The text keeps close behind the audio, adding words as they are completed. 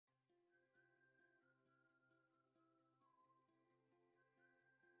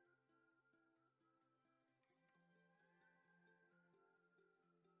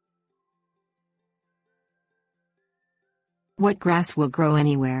What grass will grow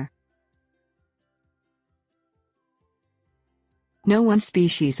anywhere? No one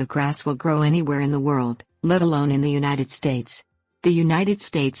species of grass will grow anywhere in the world, let alone in the United States. The United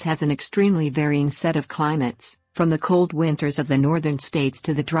States has an extremely varying set of climates, from the cold winters of the northern states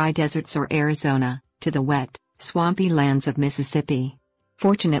to the dry deserts of Arizona, to the wet, swampy lands of Mississippi.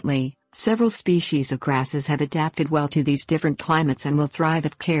 Fortunately, several species of grasses have adapted well to these different climates and will thrive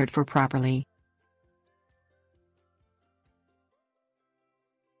if cared for properly.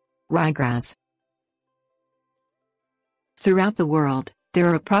 Ryegrass. Throughout the world, there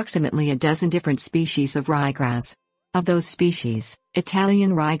are approximately a dozen different species of ryegrass. Of those species,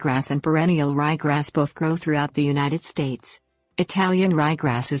 Italian ryegrass and perennial ryegrass both grow throughout the United States. Italian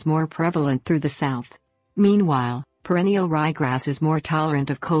ryegrass is more prevalent through the south. Meanwhile, perennial ryegrass is more tolerant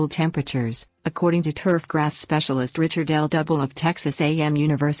of cold temperatures, according to turfgrass specialist Richard L. Double of Texas A&M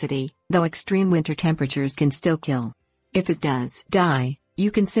University, though extreme winter temperatures can still kill. If it does die, you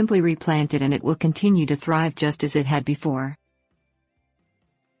can simply replant it and it will continue to thrive just as it had before.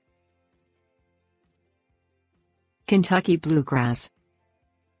 Kentucky bluegrass.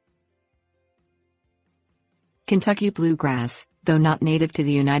 Kentucky bluegrass, though not native to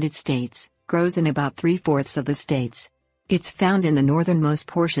the United States, grows in about 3/4 of the states. It's found in the northernmost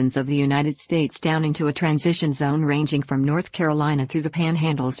portions of the United States down into a transition zone ranging from North Carolina through the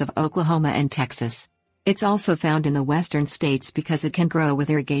panhandles of Oklahoma and Texas. It's also found in the western states because it can grow with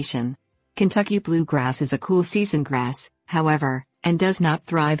irrigation. Kentucky bluegrass is a cool season grass, however, and does not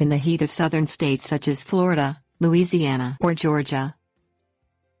thrive in the heat of southern states such as Florida, Louisiana, or Georgia.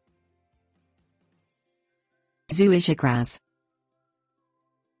 Zoysiagrass.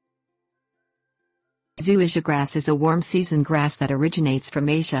 Zoysiagrass is a warm season grass that originates from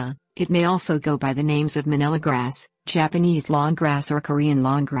Asia. It may also go by the names of Manila grass, Japanese long grass, or Korean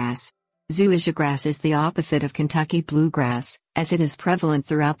long grass. Zoysiagrass is the opposite of Kentucky bluegrass, as it is prevalent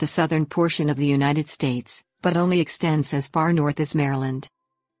throughout the southern portion of the United States, but only extends as far north as Maryland.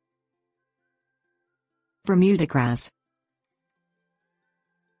 Bermudagrass.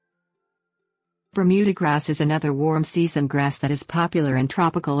 Bermudagrass is another warm season grass that is popular in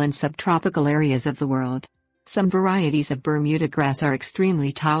tropical and subtropical areas of the world. Some varieties of Bermudagrass are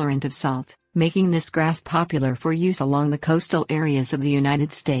extremely tolerant of salt, making this grass popular for use along the coastal areas of the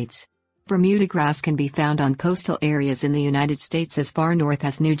United States. Bermudagrass can be found on coastal areas in the United States as far north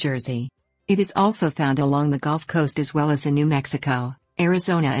as New Jersey. It is also found along the Gulf Coast as well as in New Mexico,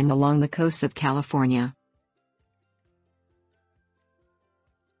 Arizona, and along the coasts of California.